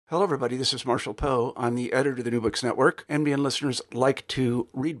Hello, everybody. This is Marshall Poe. I'm the editor of the New Books Network. NBN listeners like to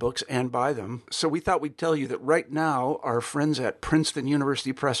read books and buy them. So we thought we'd tell you that right now, our friends at Princeton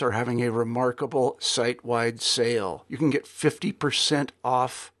University Press are having a remarkable site-wide sale. You can get 50%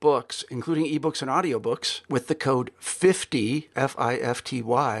 off books, including ebooks and audiobooks, with the code 50,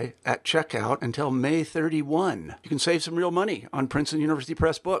 F-I-F-T-Y, at checkout until May 31. You can save some real money on Princeton University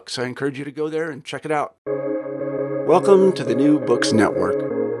Press books. I encourage you to go there and check it out. Welcome to the New Books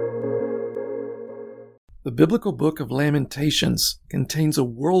Network. The biblical book of Lamentations contains a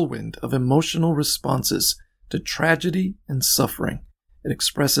whirlwind of emotional responses to tragedy and suffering. It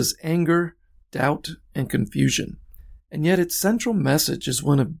expresses anger, doubt, and confusion. And yet its central message is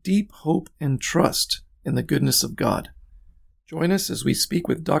one of deep hope and trust in the goodness of God. Join us as we speak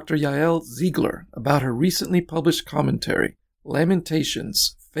with Dr. Yael Ziegler about her recently published commentary,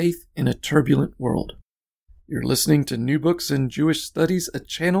 Lamentations, Faith in a Turbulent World. You're listening to New Books and Jewish Studies, a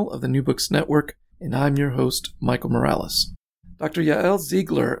channel of the New Books Network, and I'm your host, Michael Morales. Dr. Yael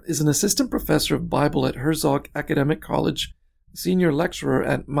Ziegler is an assistant professor of Bible at Herzog Academic College, senior lecturer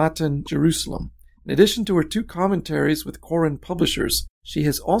at Matan, Jerusalem. In addition to her two commentaries with Koren Publishers, she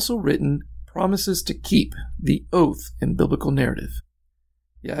has also written Promises to Keep, the Oath in Biblical Narrative.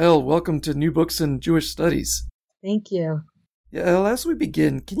 Yael, welcome to New Books and Jewish Studies. Thank you. Yael, as we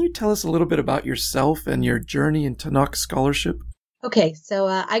begin, can you tell us a little bit about yourself and your journey in Tanakh scholarship? Okay, so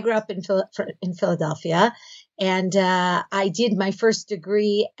I grew up in Philadelphia, and I did my first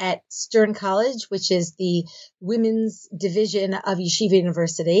degree at Stern College, which is the women's division of Yeshiva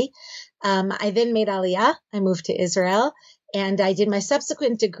University. I then made Aliyah. I moved to Israel, and I did my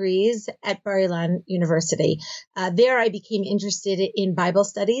subsequent degrees at Bar Ilan University. There I became interested in Bible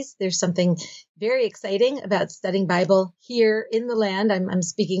studies. There's something very exciting about studying Bible here in the land. I'm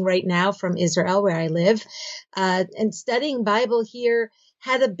speaking right now from Israel, where I live. And studying Bible here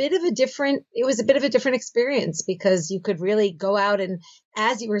had it was a bit of a different experience, because you could really go out and,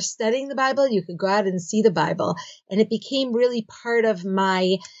 as you were studying the Bible, you could go out and see the Bible. And it became really part of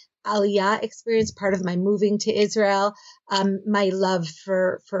my Aliyah experience, part of my moving to Israel. My love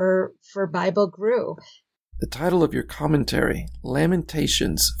for Bible grew. The title of your commentary,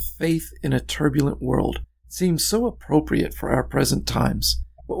 Lamentations, Faith in a Turbulent World, seems so appropriate for our present times.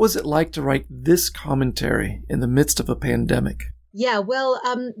 What was it like to write this commentary in the midst of a pandemic? Yeah, well,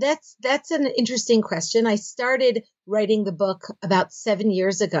 that's an interesting question. I started writing the book about 7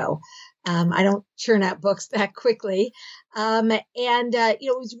 years ago. I don't churn out books that quickly. It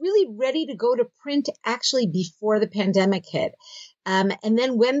was really ready to go to print actually before the pandemic hit. And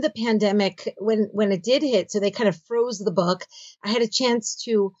then when the pandemic, when it did hit, so they kind of froze the book, I had a chance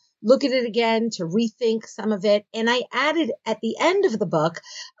to look at it again, to rethink some of it. And I added at the end of the book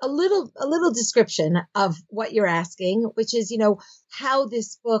a little description of what you're asking, which is, how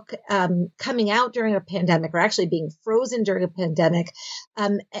this book coming out during a pandemic, or actually being frozen during a pandemic,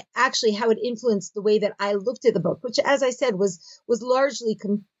 actually how it influenced the way that I looked at the book, which, as I said, was largely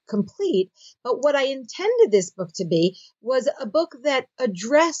complete. But what I intended this book to be was a book that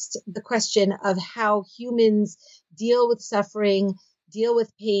addressed the question of how humans deal with suffering, deal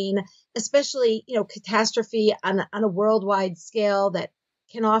with pain, especially, catastrophe on a worldwide scale that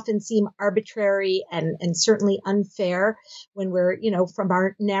can often seem arbitrary and certainly unfair when we're, from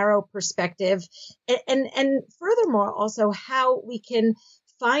our narrow perspective. And furthermore, also how we can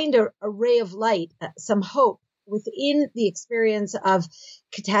find a ray of light, some hope within the experience of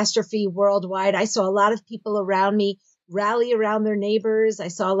catastrophe worldwide. I saw a lot of people around me rally around their neighbors. I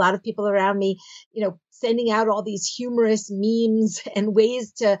saw a lot of people around me, sending out all these humorous memes and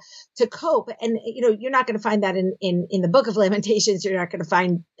ways to cope. And, you're not going to find that in the Book of Lamentations. You're not going to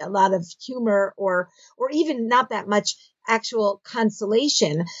find a lot of humor or even not that much actual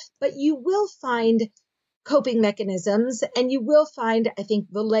consolation, but you will find coping mechanisms, and you will find, I think,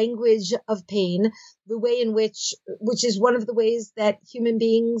 the language of pain, the way in which is one of the ways that human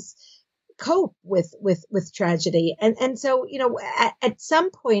beings cope with tragedy. And so, at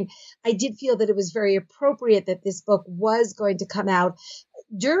some point, I did feel that it was very appropriate that this book was going to come out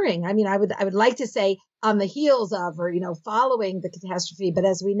during, I would like to say on the heels of, or, following the catastrophe. But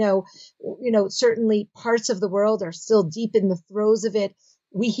as we know, certainly parts of the world are still deep in the throes of it.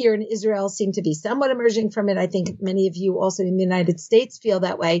 We here in Israel seem to be somewhat emerging from it. I think many of you also in the United States feel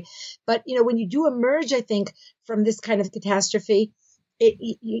that way. But, when you do emerge, I think, from this kind of catastrophe,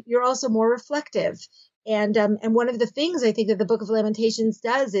 you're also more reflective. And one of the things I think that the Book of Lamentations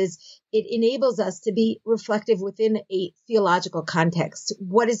does is it enables us to be reflective within a theological context.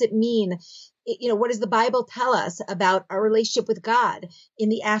 What does it mean? What does the Bible tell us about our relationship with God in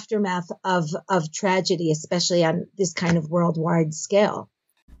the aftermath of tragedy, especially on this kind of worldwide scale?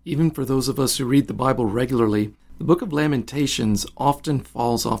 Even for those of us who read the Bible regularly, the Book of Lamentations often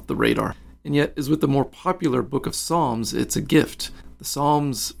falls off the radar. And yet, as with the more popular Book of Psalms, it's a gift. The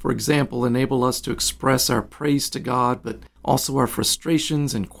Psalms, for example, enable us to express our praise to God, but also our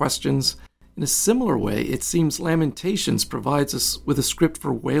frustrations and questions. In a similar way, it seems Lamentations provides us with a script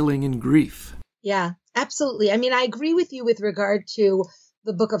for wailing and grief. Yeah, absolutely. I mean, I agree with you with regard to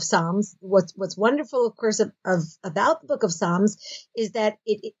the Book of Psalms. What's wonderful, of course, about the Book of Psalms is that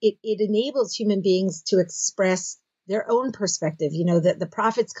it enables human beings to express their own perspective. You know, that the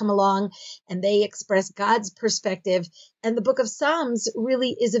prophets come along and they express God's perspective. And the Book of Psalms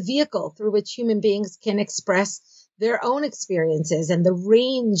really is a vehicle through which human beings can express their own experiences, and the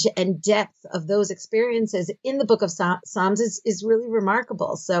range and depth of those experiences in the Book of Psalms is really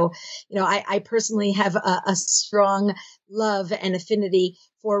remarkable. So, you know, I personally have a strong love and affinity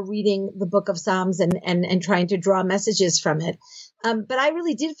for reading the Book of Psalms and trying to draw messages from it. But I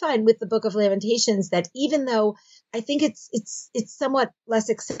really did find with the Book of Lamentations that even though I think it's somewhat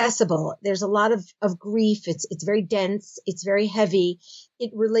less accessible, there's a lot of grief. It's very dense. It's very heavy. It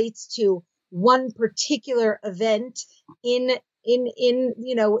relates to one particular event in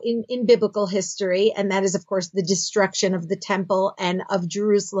biblical history. And that is, of course, the destruction of the temple and of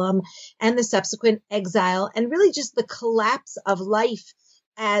Jerusalem and the subsequent exile, and really just the collapse of life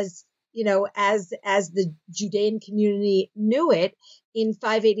as the Judean community knew it in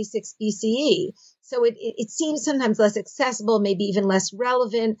 586 BCE. So it seems sometimes less accessible, maybe even less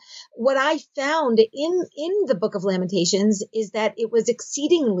relevant. What I found in the Book of Lamentations is that it was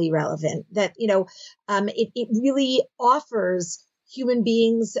exceedingly relevant, that, it really offers human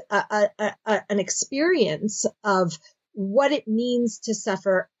beings an experience of what it means to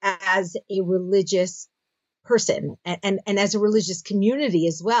suffer as a religious person and as a religious community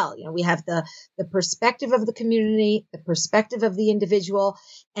as well. You know, we have the perspective of the community, the perspective of the individual,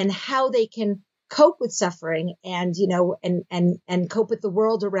 and how they can cope with suffering and cope with the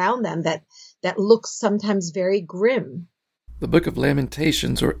world around them that looks sometimes very grim. The Book of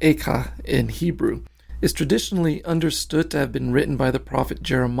Lamentations, or Eicha in Hebrew, is traditionally understood to have been written by the prophet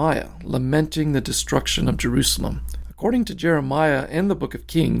Jeremiah, lamenting the destruction of Jerusalem. According to Jeremiah and the Book of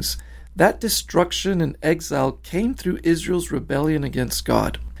Kings, that destruction and exile came through Israel's rebellion against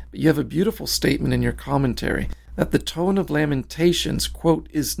God. But you have a beautiful statement in your commentary that the tone of Lamentations, quote,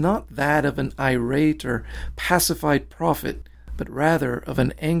 is not that of an irate or pacified prophet, but rather of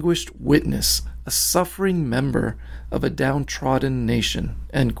an anguished witness, a suffering member of a downtrodden nation,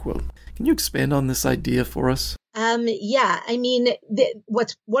 end quote. Can you expand on this idea for us? Yeah, I mean,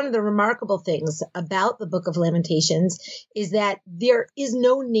 what's one of the remarkable things about the Book of Lamentations is that there is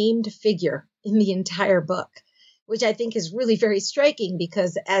no named figure in the entire book, which I think is really very striking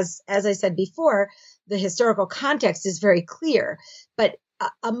because, as I said before, the historical context is very clear. But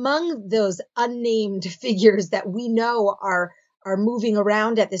among those unnamed figures that we know are moving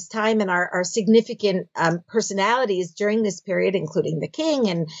around at this time and are significant personalities during this period, including the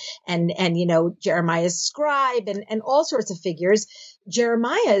king and Jeremiah's scribe and all sorts of figures,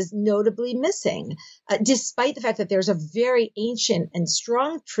 Jeremiah is notably missing, despite the fact that there's a very ancient and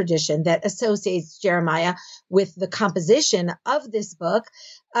strong tradition that associates Jeremiah with the composition of this book.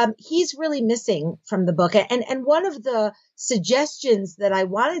 He's really missing from the book. And one of the suggestions that I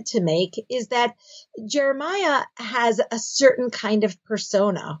wanted to make is that Jeremiah has a certain kind of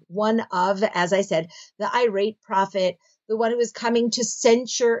persona, one of, as I said, the irate prophet, the one who is coming to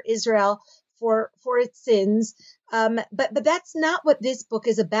censure Israel for its sins. But that's not what this book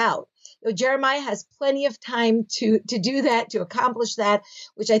is about. Jeremiah has plenty of time to do that, to accomplish that,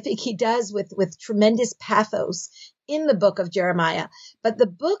 which I think he does with tremendous pathos in the book of Jeremiah. But the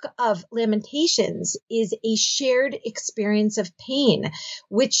book of Lamentations is a shared experience of pain,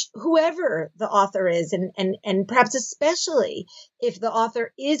 which whoever the author is, and perhaps especially if the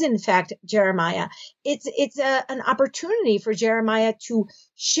author is in fact Jeremiah, it's an opportunity for Jeremiah to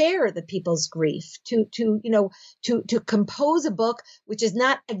share the people's grief, to compose a book which is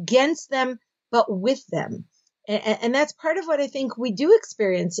not against them, but with them. And that's part of what I think we do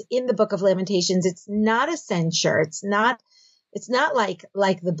experience in the Book of Lamentations. It's not a censure. It's not like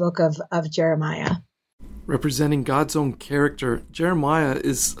the book of Jeremiah. Representing God's own character, Jeremiah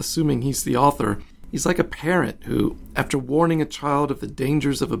is assuming he's the author. He's like a parent who, after warning a child of the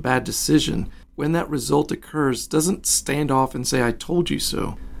dangers of a bad decision, when that result occurs, doesn't stand off and say, "I told you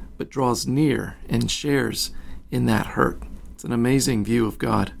so," but draws near and shares in that hurt. It's an amazing view of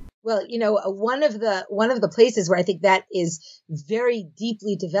God. Well, one of the places where I think that is very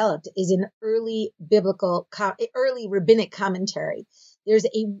deeply developed is in early rabbinic commentary. there's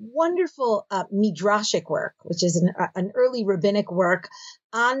a wonderful midrashic work, which is an early rabbinic work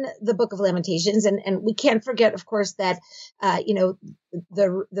on the Book of Lamentations. And we can't forget, of course, that,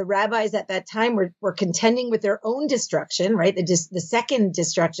 the rabbis at that time were contending with their own destruction, right? The second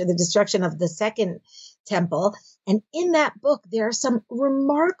destruction, the destruction of the second temple. And in that book, there are some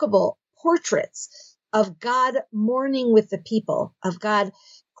remarkable portraits of God mourning with the people, of God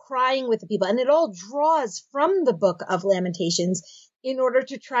crying with the people. And it all draws from the Book of Lamentations in order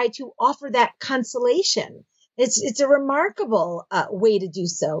to try to offer that consolation. It's a remarkable way to do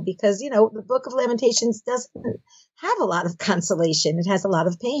so because, the Book of Lamentations doesn't have a lot of consolation. It has a lot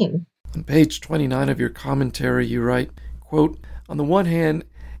of pain. On page 29 of your commentary, you write, quote, "On the one hand,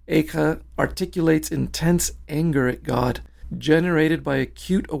 Eicha articulates intense anger at God, generated by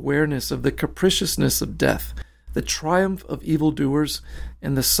acute awareness of the capriciousness of death, the triumph of evildoers,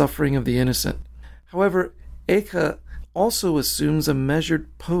 and the suffering of the innocent. However, Eicha also assumes a measured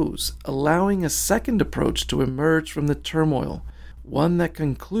pose, allowing a second approach to emerge from the turmoil, one that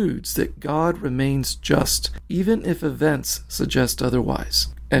concludes that God remains just, even if events suggest otherwise."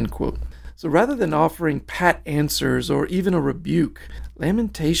 End quote. So rather than offering pat answers or even a rebuke,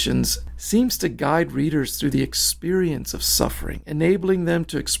 Lamentations seems to guide readers through the experience of suffering, enabling them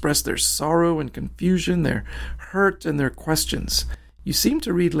to express their sorrow and confusion, their hurt and their questions. You seem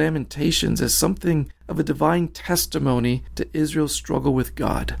to read Lamentations as something of a divine testimony to Israel's struggle with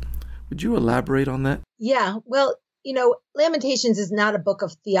God. Would you elaborate on that? Yeah, well, Lamentations is not a book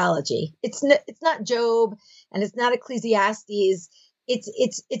of theology. It's not Job and it's not Ecclesiastes.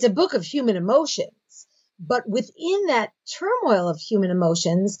 It's a book of human emotions. But within that turmoil of human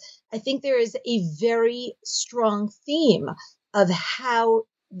emotions, I think there is a very strong theme of how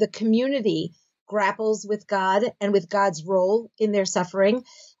the community grapples with God and with God's role in their suffering.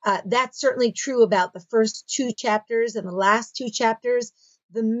 That's certainly true about the first two chapters and the last two chapters.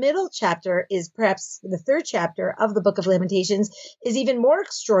 The middle chapter is perhaps the third chapter of the Book of Lamentations is even more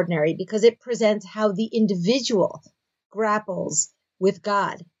extraordinary because it presents how the individual grapples with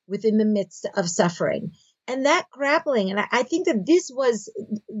God within the midst of suffering. And that grappling, and I think that this was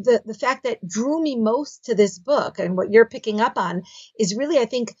the fact that drew me most to this book, and what you're picking up on is really, I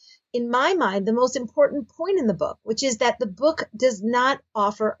think, in my mind, the most important point in the book, which is that the book does not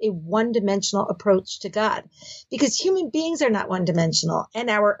offer a one-dimensional approach to God, because human beings are not one-dimensional, and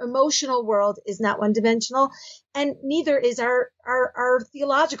our emotional world is not one-dimensional, and neither is our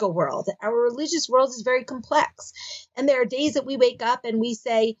theological world. Our religious world is very complex, and there are days that we wake up and we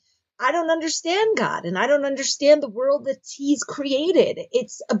say, I don't understand God and I don't understand the world that he's created.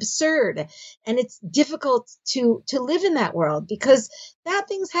 It's absurd and it's difficult to live in that world because bad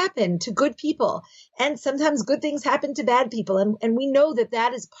things happen to good people and sometimes good things happen to bad people. And we know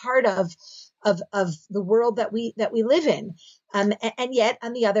that is part of the world that we live in. And yet,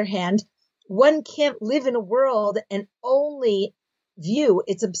 on the other hand, one can't live in a world and only view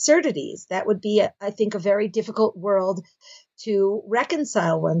its absurdities. That would be, I think, a very difficult world to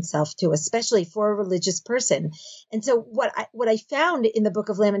reconcile oneself to, especially for a religious person. And so what I found in the Book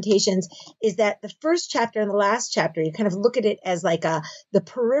of Lamentations is that the first chapter and the last chapter, you kind of look at it as like the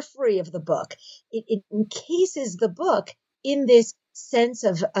periphery of the book. It encases the book in this sense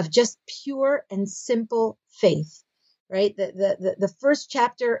of just pure and simple faith, right? The first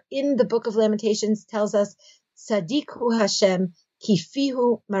chapter in the Book of Lamentations tells us, Tzaddik Hashem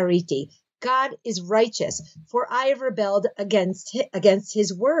kifihu mariti. God is righteous, for I have rebelled against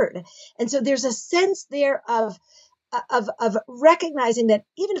his word. And so there's a sense there of recognizing that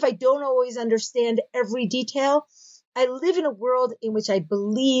even if I don't always understand every detail, I live in a world in which I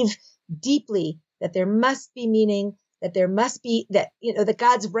believe deeply that there must be meaning, that there must be that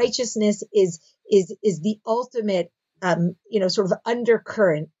God's righteousness is the ultimate sort of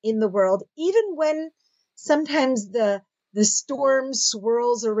undercurrent in the world, even when sometimes the storm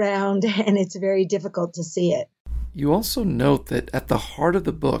swirls around and it's very difficult to see it. You also note that at the heart of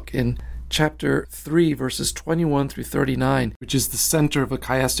the book, in chapter 3, verses 21 through 39, which is the center of a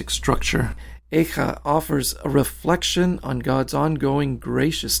chiastic structure, Eicha offers a reflection on God's ongoing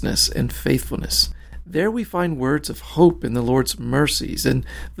graciousness and faithfulness. There we find words of hope in the Lord's mercies and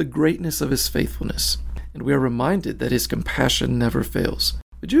the greatness of his faithfulness. And we are reminded that his compassion never fails.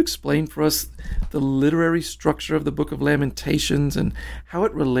 Would you explain for us the literary structure of the Book of Lamentations and how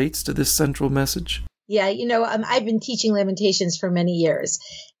it relates to this central message? Yeah, I've been teaching Lamentations for many years,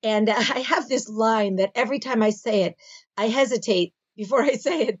 and I have this line that every time I say it, I hesitate before I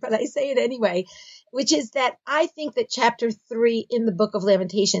say it, but I say it anyway. which is that I think that chapter 3 in the Book of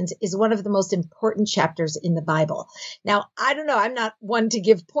Lamentations is one of the most important chapters in the Bible. Now, I don't know, I'm not one to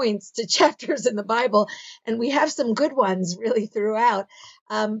give points to chapters in the Bible, and we have some good ones really throughout.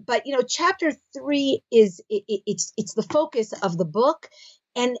 But chapter 3 is it's the focus of the book,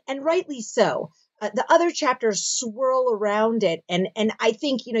 and rightly so. The other chapters swirl around it. And I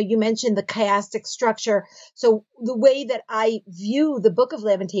think, you mentioned the chiastic structure. So the way that I view the Book of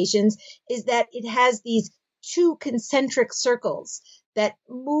Lamentations is that it has these two concentric circles that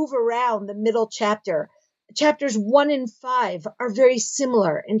move around the middle chapter. Chapters 1 and 5 are very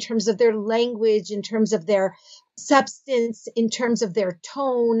similar in terms of their language, in terms of their substance, in terms of their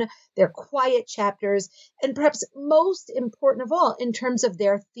tone. They're quiet chapters, and perhaps most important of all, in terms of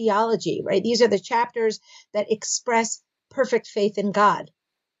their theology, right? These are the chapters that express perfect faith in God.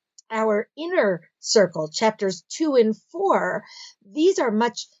 Our inner circle, chapters 2 and 4, these are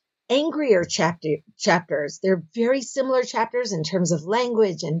much angrier chapters. They're very similar chapters in terms of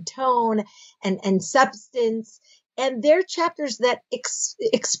language and tone and substance, and they're chapters that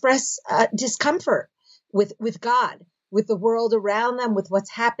express discomfort with God, with the world around them, with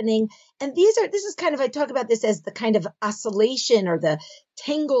what's happening. And this is kind of, I talk about this as the kind of oscillation or the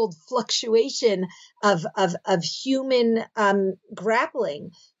tangled fluctuation of human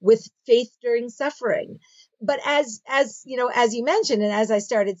grappling with faith during suffering. But as you mentioned, and as I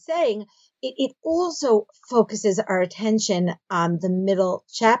started saying, it also focuses our attention on the middle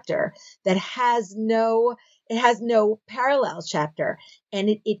chapter that has no parallel chapter, and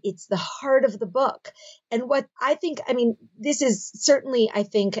it's the heart of the book. And what I think, this is certainly, I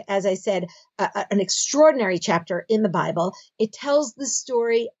think, as I said, an extraordinary chapter in the Bible. It tells the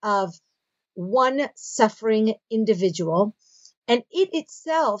story of one suffering individual, and it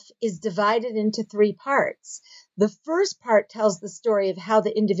itself is divided into 3 parts. The first part tells the story of how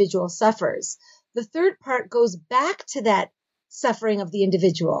the individual suffers. The third part goes back to that suffering of the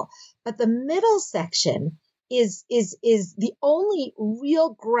individual. But the middle section is the only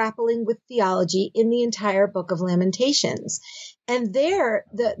real grappling with theology in the entire Book of Lamentations. And there,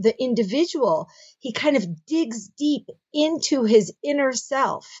 the individual, he kind of digs deep into his inner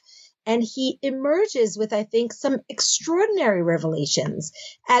self, and he emerges with, I think, some extraordinary revelations,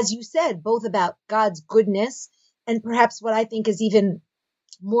 as you said, both about God's goodness and perhaps what I think is even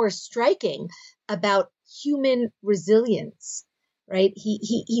more striking about human resilience. Right?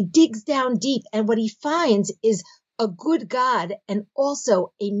 He digs down deep, and what he finds is a good God and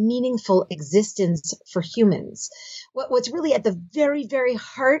also a meaningful existence for humans. What's really at the very, very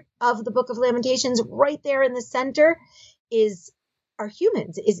heart of the Book of Lamentations, right there in the center, is our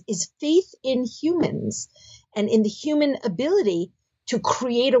humans, is faith in humans and in the human ability to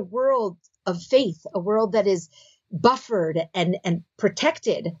create a world of faith, a world that is buffered and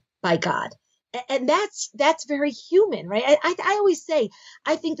protected by God. And that's very human, right? I always say,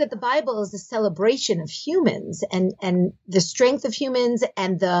 I think that the Bible is a celebration of humans and the strength of humans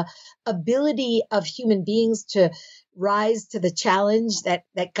and the ability of human beings to rise to the challenge that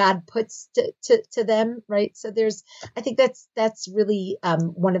God puts to them, right? So I think that's really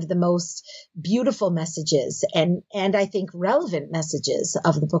one of the most beautiful messages and I think relevant messages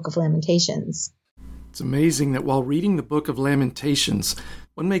of the Book of Lamentations. It's amazing that while reading the Book of Lamentations,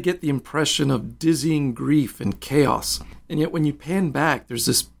 one may get the impression of dizzying grief and chaos, and yet when you pan back, there's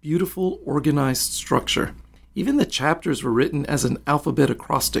this beautiful, organized structure. Even the chapters were written as an alphabet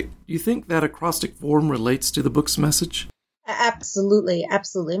acrostic. Do you think that acrostic form relates to the book's message? Absolutely,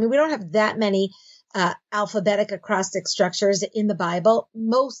 absolutely. We don't have that many alphabetic acrostic structures in the Bible.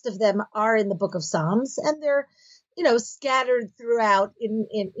 Most of them are in the Book of Psalms, and they're scattered throughout in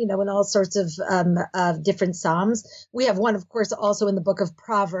all sorts of different Psalms. We have one, of course, also in the Book of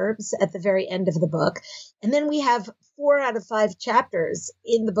Proverbs at the very end of the book. And then we have 4 out of 5 chapters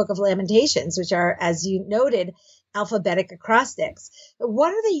in the Book of Lamentations, which are, as you noted, alphabetic acrostics.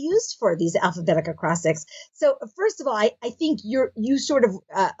 What are they used for, these alphabetic acrostics? So first of all, I think you sort of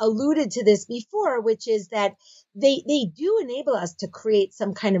alluded to this before, which is that they do enable us to create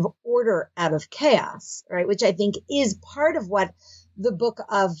some kind of order out of chaos, right? Which I think is part of what the Book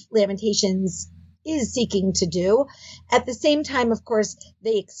of Lamentations is seeking to do. At the same time, of course,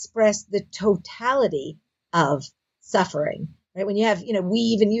 they express the totality of suffering. Right? When you have, we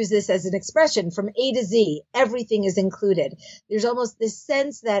even use this as an expression from A to Z, everything is included. There's almost this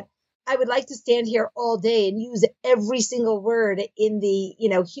sense that I would like to stand here all day and use every single word in the,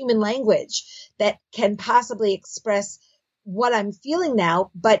 human language that can possibly express what I'm feeling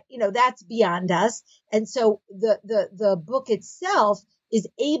now, but, that's beyond us. And so the book itself is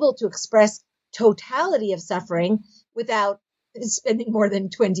able to express totality of suffering without spending more than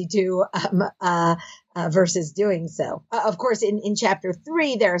 22 verses doing so. Of course, in chapter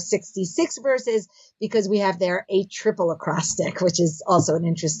 3, there are 66 verses because we have there a triple acrostic, which is also an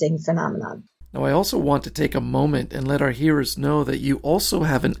interesting phenomenon. Now, I also want to take a moment and let our hearers know that you also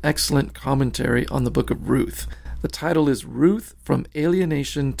have an excellent commentary on the book of Ruth. The title is Ruth from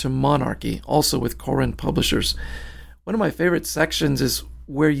Alienation to Monarchy, also with Koren Publishers. One of my favorite sections is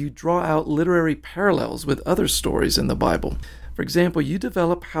where you draw out literary parallels with other stories in the Bible. For example, you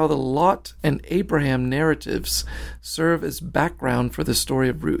develop how the Lot and Abraham narratives serve as background for the story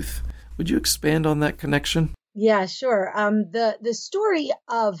of Ruth. Would you expand on that connection? Yeah, sure. The story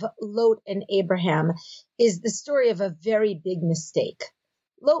of Lot and Abraham is the story of a very big mistake.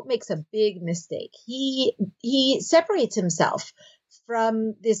 Lot makes a big mistake. He separates himself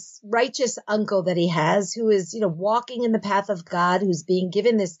from this righteous uncle that he has, who is, walking in the path of God, who's being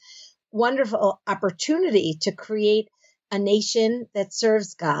given this wonderful opportunity to create a nation that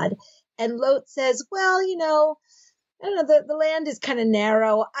serves God. And Lot says, well, I don't know, the land is kind of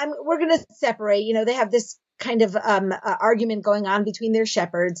narrow. We're going to separate. They have this kind of argument going on between their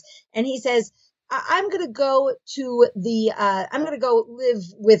shepherds. And he says, I'm going to go live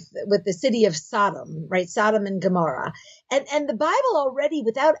with the city of Sodom, right? Sodom and Gomorrah. And the Bible already,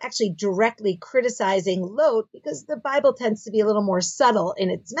 without actually directly criticizing Lot, because the Bible tends to be a little more subtle in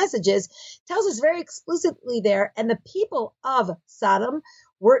its messages, tells us very explicitly there, and the people of Sodom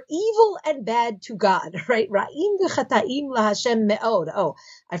were evil and bad to God, right? Ra'im v'chata'im laHashem me'od. Oh,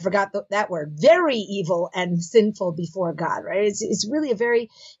 I forgot that word. Very evil and sinful before God, right? It's really a very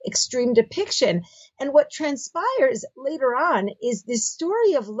extreme depiction. And what transpires later on is this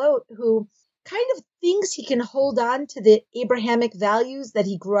story of Lot, who kind of thinks he can hold on to the Abrahamic values that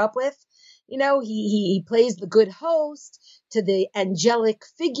he grew up with. He plays the good host to the angelic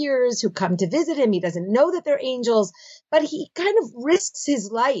figures who come to visit him. He doesn't know that they're angels, but he kind of risks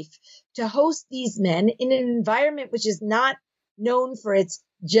his life to host these men in an environment which is not known for its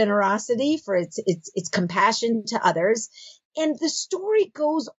generosity, for its compassion to others. And the story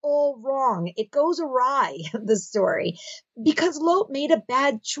goes all wrong. It goes awry, the story, because Lot made a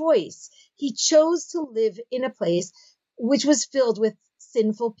bad choice. He chose to live in a place which was filled with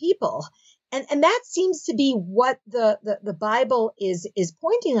sinful people. And that seems to be what the Bible is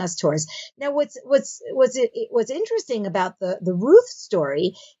pointing us towards. Now, what's interesting about the Ruth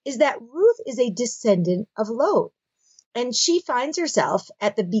story is that Ruth is a descendant of Lot. And she finds herself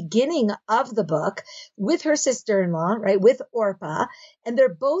at the beginning of the book with her sister-in-law, right, with Orpah, and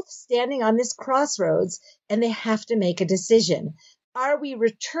they're both standing on this crossroads, and they have to make a decision. Are we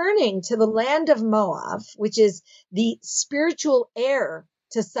returning to the land of Moab, which is the spiritual heir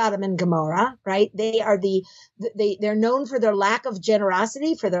to Sodom and Gomorrah, right? They're known for their lack of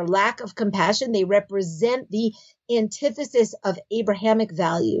generosity, for their lack of compassion. They represent the antithesis of Abrahamic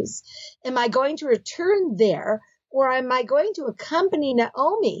values. Am I going to return there, or am I going to accompany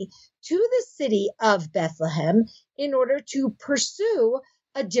Naomi to the city of Bethlehem in order to pursue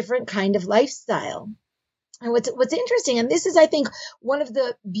a different kind of lifestyle? And what's interesting, and this is, I think, one of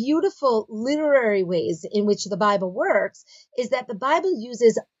the beautiful literary ways in which the Bible works, is that the Bible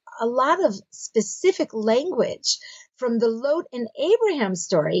uses a lot of specific language from the Lot and Abraham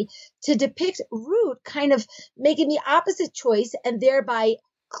story to depict Ruth kind of making the opposite choice and thereby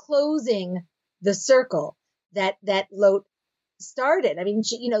closing the circle that Lot started. I mean,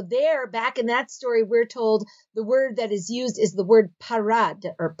 there, back in that story, we're told the word that is used is the word parad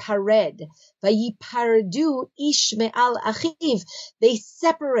or pared. Vayiparadu ish me'al achiv. They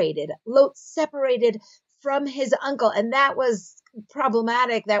separated. Lot separated from his uncle, and that was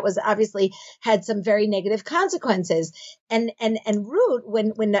problematic. That was obviously had some very negative consequences. And Ruth,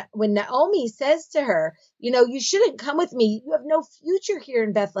 when Naomi says to her, you shouldn't come with me, you have no future here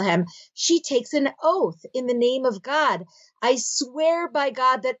in Bethlehem, she takes an oath in the name of God. I swear by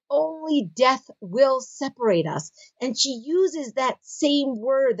God that only death will separate us. And she uses that same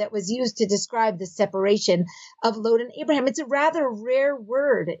word that was used to describe the separation of Lot and Abraham. It's a rather rare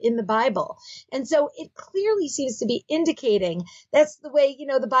word in the Bible. And so it clearly seems to be indicating that's the way,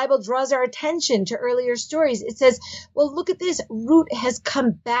 the Bible draws our attention to earlier stories. It says, well, look at this. Ruth has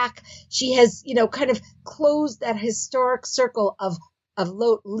come back. She has, kind of closed that historic circle of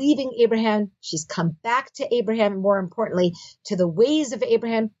Lot leaving Abraham. She's come back to Abraham, more importantly, to the ways of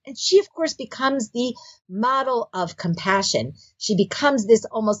Abraham. And she, of course, becomes the model of compassion. She becomes this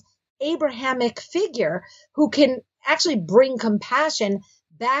almost Abrahamic figure who can actually bring compassion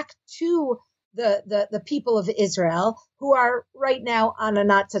back to the people of Israel, who are right now on a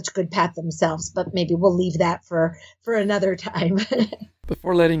not such good path themselves, but maybe we'll leave that for another time.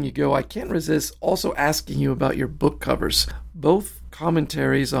 Before letting you go, I can't resist also asking you about your book covers. Both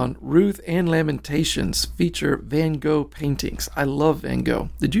commentaries on Ruth and Lamentations feature Van Gogh paintings. I love Van Gogh.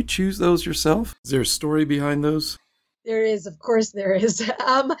 Did you choose those yourself? Is there a story behind those? There is, of course there is.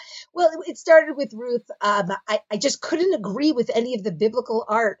 Well, it started with Ruth. I just couldn't agree with any of the biblical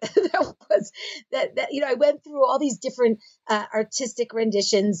art I went through all these different artistic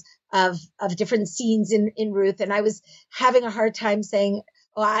renditions of different scenes in Ruth, and I was having a hard time saying,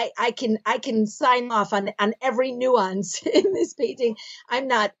 oh, I can sign off on every nuance in this painting. I'm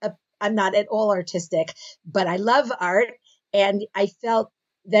not at all artistic, but I love art, and I felt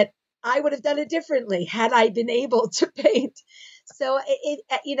that I would have done it differently had I been able to paint. So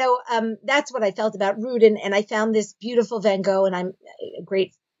that's what I felt about Ruth, and I found this beautiful Van Gogh, and I'm a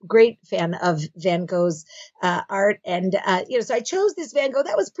great fan of Van Gogh's art, and so I chose this Van Gogh.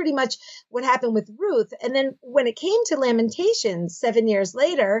 That was pretty much what happened with Ruth, and then when it came to Lamentations 7 years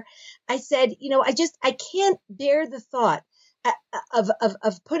later, I said, I can't bear the thought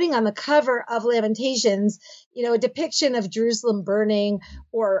of putting on the cover of Lamentations, a depiction of Jerusalem burning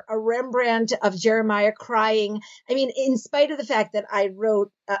or a Rembrandt of Jeremiah crying. I mean, in spite of the fact that I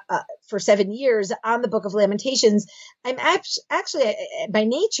wrote for 7 years on the Book of Lamentations, I'm actually by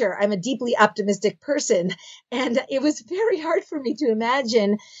nature, I'm a deeply optimistic person. And it was very hard for me to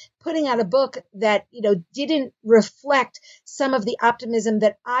imagine putting out a book that, didn't reflect some of the optimism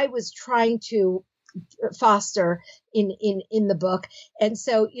that I was trying to foster in the book. And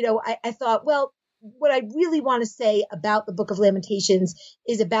so, I thought, well, what I really want to say about the Book of Lamentations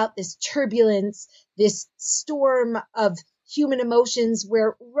is about this turbulence, this storm of human emotions,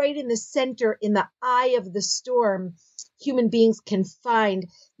 where right in the center, in the eye of the storm, human beings can find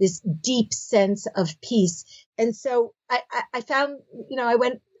this deep sense of peace. And so I found,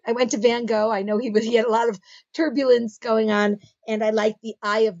 I went to Van Gogh. I know he had a lot of turbulence going on, and I like the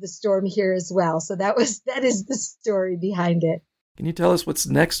eye of the storm here as well. So that is the story behind it. Can you tell us what's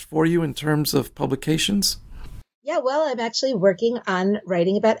next for you in terms of publications? Yeah, well, I'm actually working on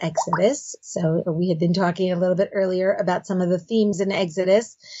writing about Exodus. So we had been talking a little bit earlier about some of the themes in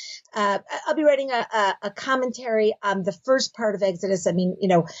Exodus. I'll be writing a commentary on the first part of Exodus. I mean,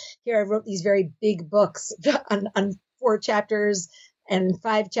 here I wrote these very big books on 4 chapters and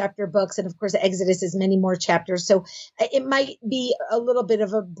 5-chapter books. And of course, Exodus is many more chapters. So it might be a little bit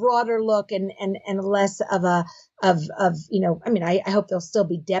of a broader look and less of I hope there'll still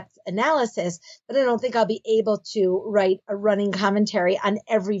be depth analysis, but I don't think I'll be able to write a running commentary on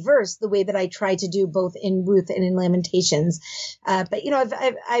every verse the way that I try to do both in Ruth and in Lamentations. But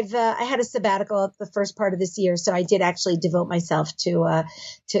I had a sabbatical at the first part of this year, so I did actually devote myself to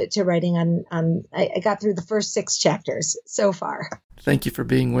writing on. I got through the first 6 chapters so far. Thank you for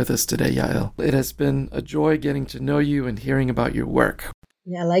being with us today, Yael. It has been a joy getting to know you and hearing about your work.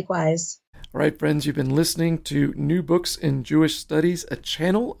 Yeah, likewise. All right, friends, you've been listening to New Books in Jewish Studies, a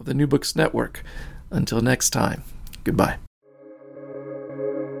channel of the New Books Network. Until next time, goodbye.